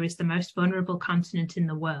Australia is the most vulnerable continent in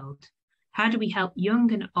the world? How do we help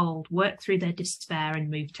young and old work through their despair and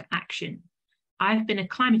move to action? I've been a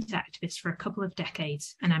climate activist for a couple of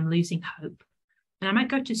decades and I'm losing hope. And I might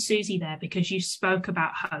go to Susie there, because you spoke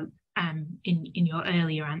about hope in your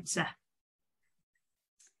earlier answer.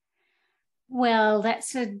 Well,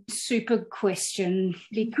 that's a super question,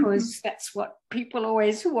 because that's what people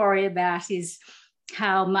always worry about, is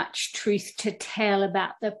how much truth to tell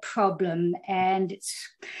about the problem. And it's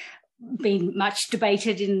been much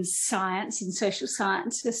debated in science, in social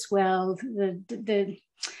science as well,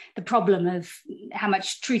 the problem of how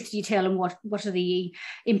much truth do you tell and what are the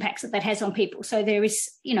impacts that has on people. So there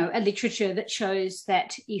is, a literature that shows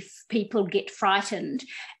that if people get frightened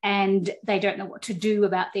and they don't know what to do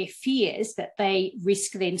about their fears, that they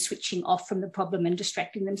risk then switching off from the problem and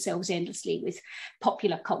distracting themselves endlessly with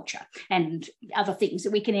popular culture and other things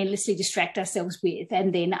that we can endlessly distract ourselves with,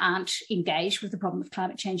 and then aren't engaged with the problem of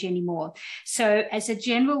climate change anymore. So as a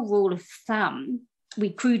general rule of thumb, we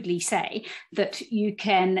crudely say that you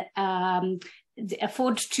can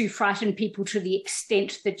afford to frighten people to the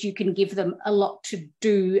extent that you can give them a lot to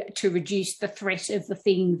do to reduce the threat of the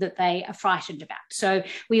thing that they are frightened about. So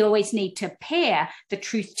we always need to pair the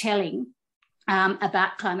truth-telling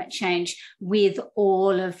about climate change with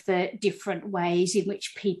all of the different ways in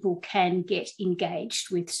which people can get engaged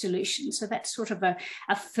with solutions. So that's sort of a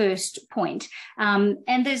first point.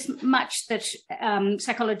 And there's much that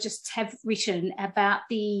psychologists have written about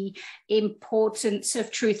the importance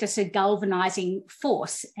of truth as a galvanizing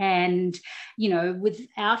force. And, you know,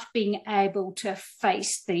 without being able to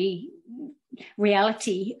face the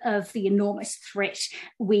reality of the enormous threat,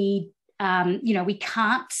 we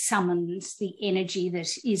can't summon the energy that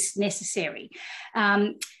is necessary.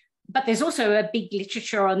 But there's also a big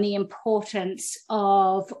literature on the importance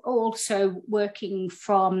of also working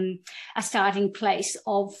from a starting place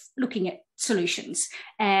of looking at solutions,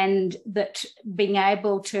 and that being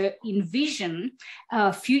able to envision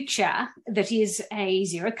a future that is a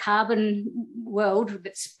zero carbon world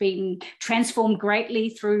that's been transformed greatly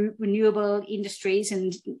through renewable industries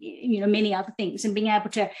and, you know, many other things, and being able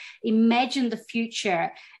to imagine the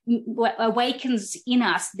future awakens in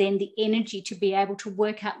us then the energy to be able to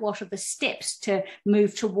work out what are the steps to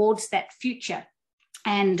move towards that future.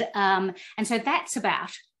 And so that's about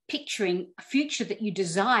picturing a future that you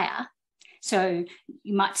desire. So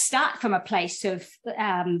you might start from a place of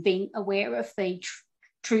being aware of the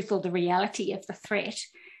truth or the reality of the threat.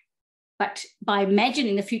 But by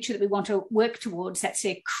imagining the future that we want to work towards, that's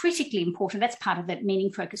critically important. That's part of that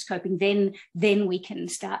meaning-focused coping. Then we can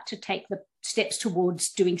start to take the steps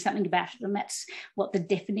towards doing something about it. And that's what the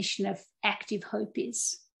definition of active hope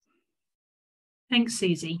is. Thanks,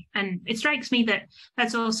 Susie. And it strikes me that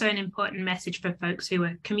that's also an important message for folks who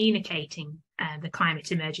are communicating the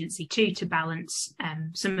climate emergency too, to balance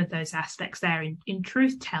some of those aspects there in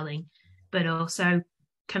truth-telling, but also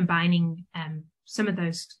combining some of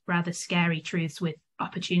those rather scary truths with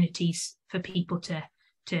opportunities for people to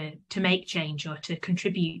make change or to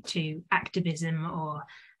contribute to activism or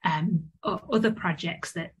other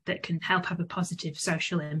projects that can help have a positive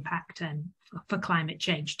social impact for climate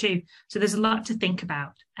change too. So there's a lot to think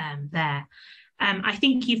about there. I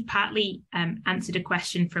think you've partly answered a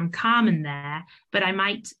question from Carmen there, but I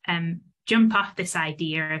might jump off this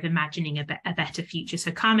idea of imagining a better future.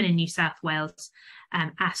 So Carmen in New South Wales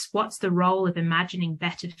asks, what's the role of imagining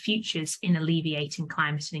better futures in alleviating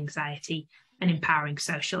climate and anxiety and empowering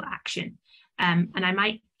social action? And I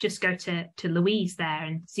might just go to Louise there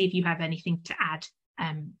and see if you have anything to add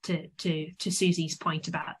to Susie's point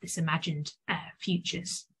about this imagined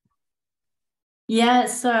futures. Yeah,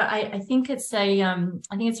 so I think it's a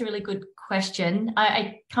really good question.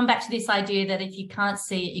 I come back to this idea that if you can't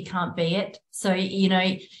see it, you can't be it. So, you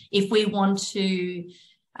know, if we want to,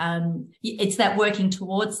 it's that working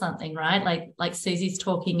towards something, right? Like Susie's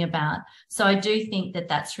talking about. So I do think that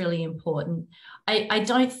that's really important. I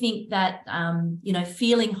don't think that, you know,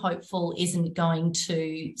 feeling hopeful isn't going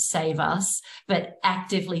to save us, but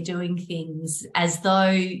actively doing things as though,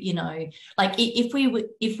 you know, like if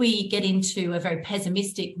we get into a very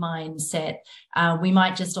pessimistic mindset, we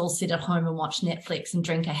might just all sit at home and watch Netflix and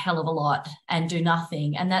drink a hell of a lot and do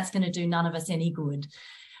nothing. And that's going to do none of us any good.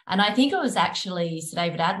 And I think it was actually Sir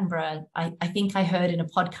David Attenborough, I think I heard in a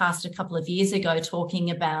podcast a couple of years ago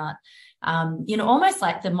talking about, you know, almost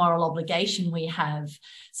like the moral obligation we have.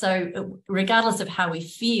 So regardless of how we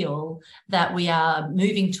feel, that we are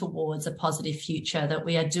moving towards a positive future, that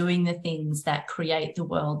we are doing the things that create the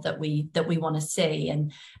world that we want to see.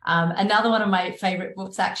 And another one of my favorite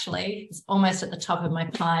books actually is almost at the top of my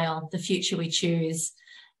pile, The Future We Choose,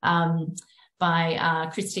 by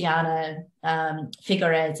Christiana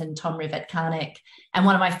Figueres and Tom Rivett-Carnick, and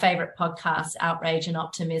one of my favorite podcasts, Outrage and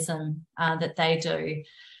Optimism, that they do.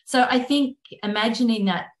 So I think imagining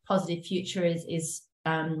that positive future is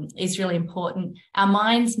really important. Our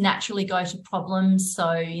minds naturally go to problems.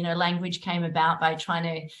 So, you know, language came about by trying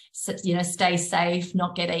to, you know, stay safe,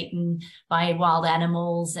 not get eaten by wild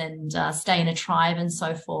animals, and stay in a tribe and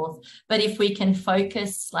so forth. But if we can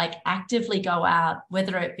focus, like actively go out,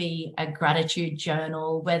 whether it be a gratitude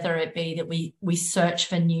journal, whether it be that we search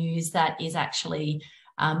for news that is actually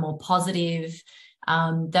more positive,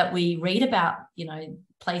 that we read about, you know,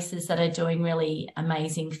 places that are doing really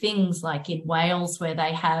amazing things, like in Wales, where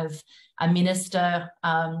they have a minister,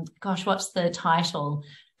 what's the title?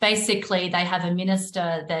 Basically, they have a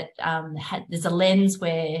minister that there's a lens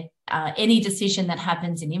where any decision that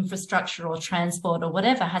happens in infrastructure or transport or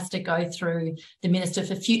whatever has to go through the Minister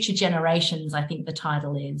for Future Generations, I think the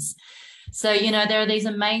title is. So, you know, there are these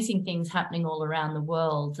amazing things happening all around the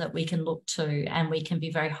world that we can look to and we can be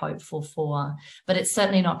very hopeful for, but it's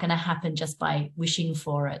certainly not going to happen just by wishing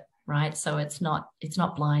for it, right? So it's not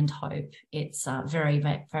blind hope. It's very,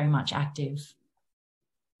 very much active.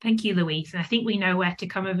 Thank you, Louise. And I think we know where to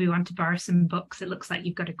come if we want to borrow some books. It looks like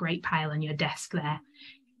you've got a great pile on your desk there.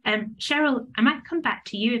 Cheryl, I might come back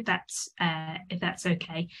to you if that's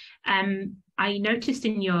okay. I noticed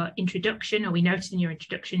in your introduction, or we noticed in your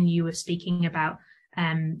introduction, you were speaking about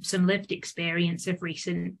some lived experience of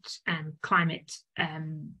recent climate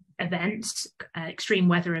events, extreme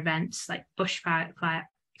weather events like the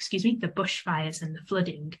bushfires and the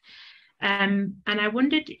flooding. And I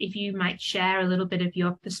wondered if you might share a little bit of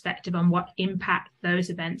your perspective on what impact those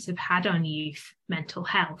events have had on youth mental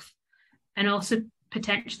health, and also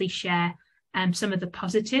potentially share some of the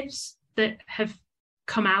positives that have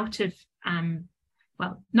come out of,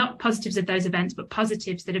 well, not positives of those events, but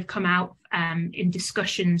positives that have come out in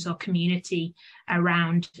discussions or community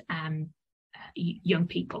around young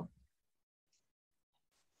people.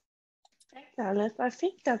 Thanks, Alice. I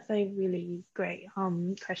think that's a really great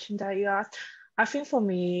question that you asked. I think for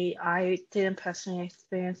me, I didn't personally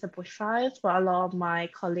experience the bushfires, but a lot of my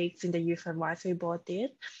colleagues in the Youth Advisory Board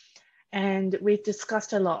did. And we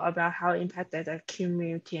discussed a lot about how it impacted the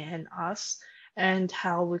community and us, and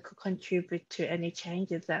how we could contribute to any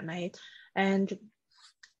changes that made. And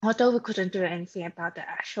although we couldn't do anything about the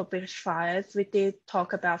actual bushfires, we did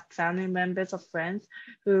talk about family members or friends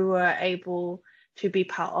who were able to be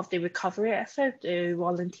part of the recovery effort, to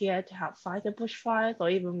volunteer to help fight the bushfires, or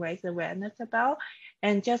even raise awareness about.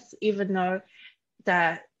 And just even know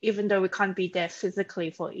that even though we can't be there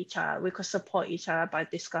physically for each other, we could support each other by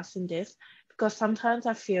discussing this. Because sometimes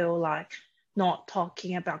I feel like not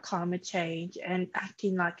talking about climate change and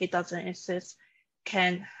acting like it doesn't exist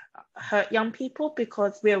can hurt young people,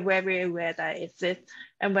 because we are very aware that it exists.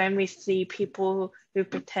 And when we see people who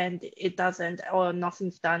pretend it doesn't or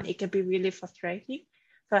nothing's done, it can be really frustrating.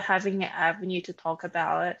 So having an avenue to talk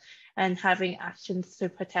about it and having actions to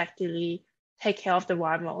protectively take care of the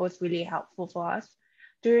environment was really helpful for us.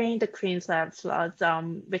 During the Queensland floods,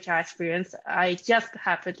 which I experienced, I just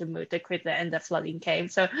happened to move to Queensland and the flooding came.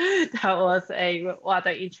 So that was a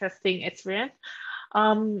rather interesting experience.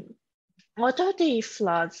 Although the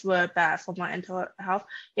floods were bad for my mental health,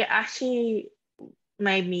 it actually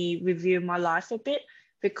made me review my life a bit,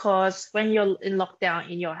 because when you're in lockdown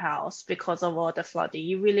in your house because of all the flooding,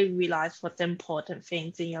 you really realize what's the important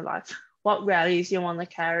things in your life, what values you want to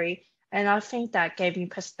carry. And I think that gave me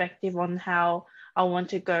perspective on how I want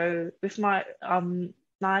to go with my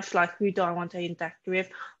life, like who do I want to interact with,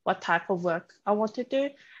 what type of work I want to do.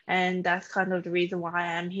 And that's kind of the reason why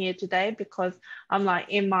I am here today, because I'm like,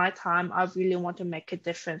 in my time, I really want to make a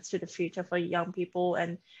difference to the future for young people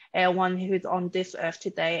and everyone who's on this earth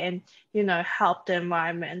today, and, you know, help the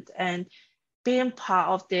environment. And being part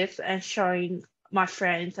of this and showing my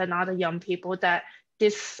friends and other young people that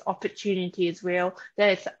this opportunity is real,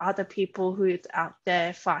 there's other people who is out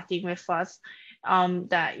there fighting with us,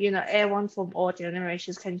 that, you know, everyone from all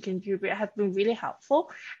generations can contribute, has been really helpful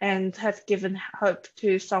and has given hope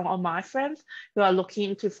to some of my friends who are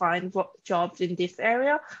looking to find jobs in this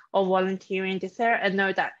area or volunteering in this area, and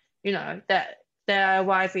know that, you know, that there are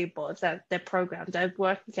advisory boards, that their program, that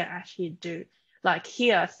work we can actually do. Like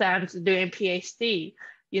here, Sam's doing PhD,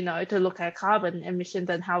 you know, to look at carbon emissions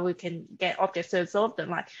and how we can get objects to absorb them.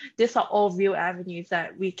 Like, these are all real avenues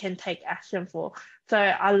that we can take action for. So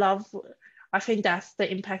I think that's the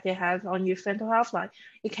impact it has on youth mental health. Like,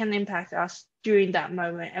 it can impact us during that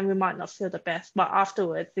moment and we might not feel the best, but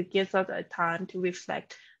afterwards it gives us a time to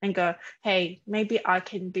reflect and go, hey, maybe I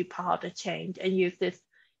can be part of the change and use this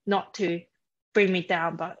not to bring me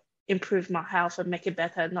down, but improve my health and make it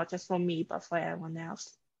better, not just for me, but for everyone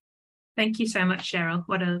else. Thank you so much, Cheryl.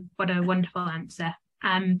 What a wonderful answer.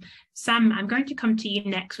 Sam, I'm going to come to you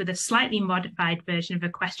next with a slightly modified version of a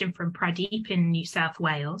question from Pradeep in New South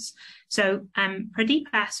Wales. So Pradeep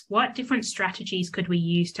asks, what different strategies could we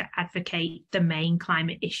use to advocate the main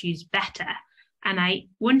climate issues better? And I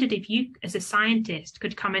wondered if you, as a scientist,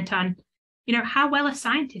 could comment on, you know, how well are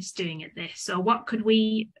scientists doing at this? Or what could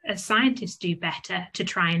we as scientists do better to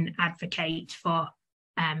try and advocate for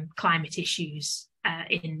climate issues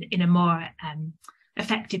in a more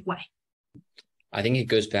effective way? I think it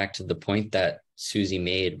goes back to the point that Susie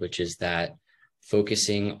made, which is that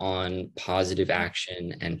focusing on positive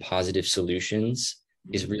action and positive solutions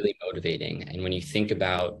is really motivating. And when you think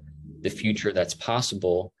about the future that's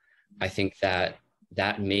possible, I think that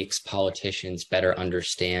makes politicians better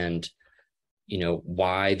understand, you know,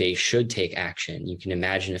 why they should take action. You can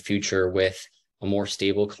imagine a future with a more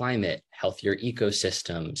stable climate, healthier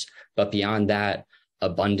ecosystems, but beyond that,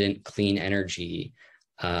 abundant clean energy,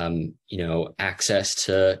 you know, access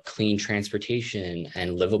to clean transportation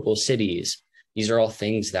and livable cities. These are all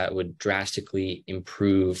things that would drastically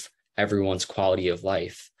improve everyone's quality of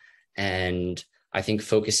life. And I think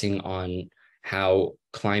focusing on how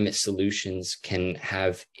climate solutions can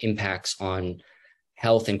have impacts on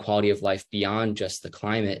health and quality of life beyond just the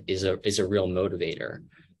climate is a real motivator.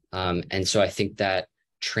 And so I think that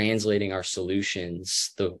translating our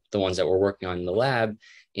solutions, the ones that we're working on in the lab,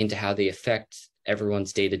 into how they affect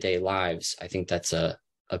everyone's day-to-day lives, I think that's a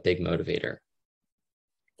big motivator.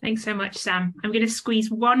 Thanks so much, Sam. I'm going to squeeze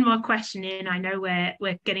one more question in. I know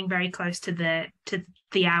we're getting very close to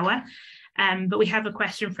the hour, but we have a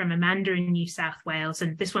question from Amanda in New South Wales,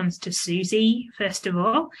 and this one's to Susie, first of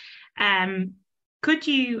all. Could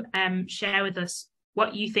you share with us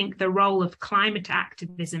what you think the role of climate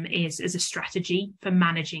activism is as a strategy for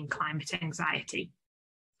managing climate anxiety?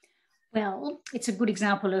 Well, it's a good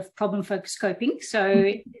example of problem-focused scoping, so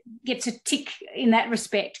it gets a tick in that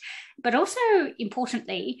respect. But also,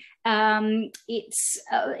 importantly, it's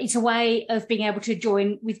a way of being able to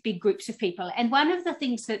join with big groups of people. And one of the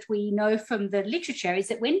things that we know from the literature is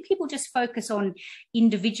that when people just focus on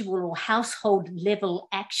individual or household level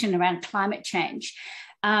action around climate change,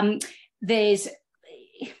 there's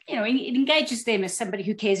it engages them as somebody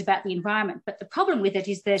who cares about the environment. But the problem with it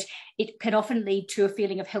is that it can often lead to a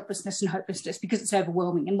feeling of helplessness and hopelessness because it's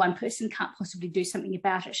overwhelming and one person can't possibly do something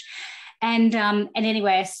about it. And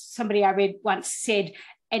anyway, somebody I read once said,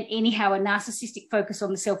 and anyhow, a narcissistic focus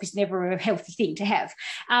on the self is never a healthy thing to have.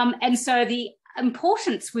 And so the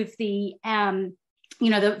importance with the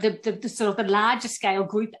the sort of the larger scale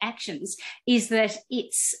group actions is that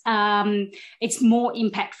it's more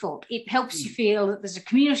impactful. It helps you feel that there's a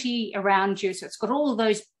community around you, so it's got all of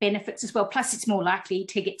those benefits as well. Plus, it's more likely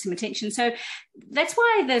to get some attention. So that's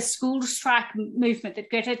why the school strike movement that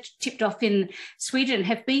Greta tipped off in Sweden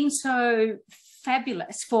have been so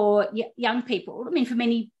fabulous for young people. I mean, for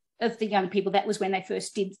many of the young people, that was when they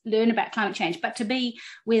first did learn about climate change. But to be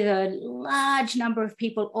with a large number of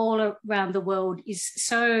people all around the world is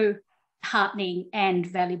so heartening and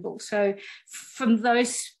valuable. So from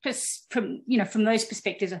those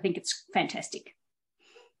perspectives, I think it's fantastic.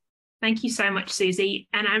 Thank you so much, Susie.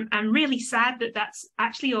 And I'm really sad that that's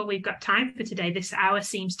actually all we've got time for today. This hour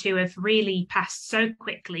seems to have really passed so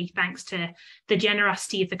quickly, thanks to the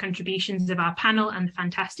generosity of the contributions of our panel and the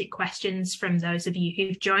fantastic questions from those of you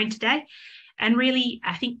who've joined today. And really,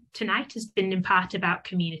 I think tonight has been in part about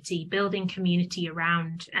community, building community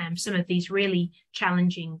around some of these really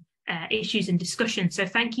challenging issues and discussions. So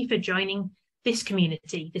thank you for joining this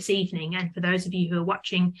community this evening. And for those of you who are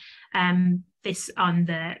watching this on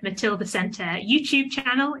the Matilda Centre YouTube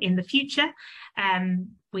channel in the future,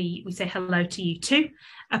 we say hello to you too.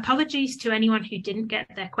 Apologies to anyone who didn't get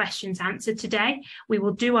their questions answered today. We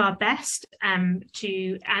will do our best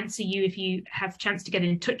to answer you if you have a chance to get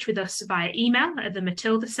in touch with us via email at the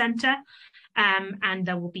Matilda Centre. And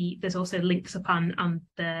there's also links up on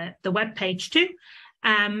the webpage too.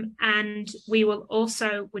 And we will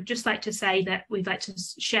also would just like to say that we'd like to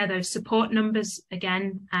share those support numbers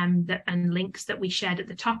again, and links that we shared at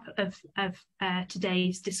the top of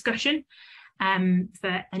today's discussion.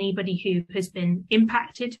 For anybody who has been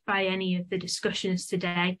impacted by any of the discussions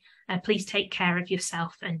today, please take care of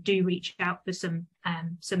yourself and do reach out for some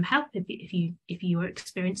help if you are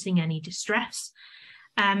experiencing any distress.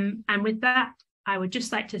 And with that, I would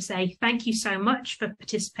just like to say thank you so much for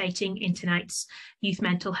participating in tonight's Youth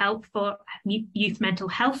Mental Health Forum.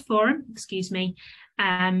 Excuse me.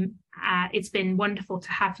 It's been wonderful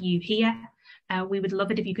to have you here. We would love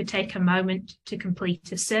it if you could take a moment to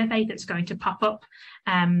complete a survey that's going to pop up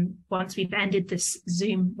once we've ended this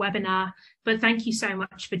Zoom webinar. But thank you so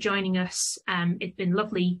much for joining us. It's been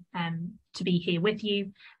lovely to be here with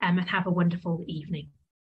you, and have a wonderful evening.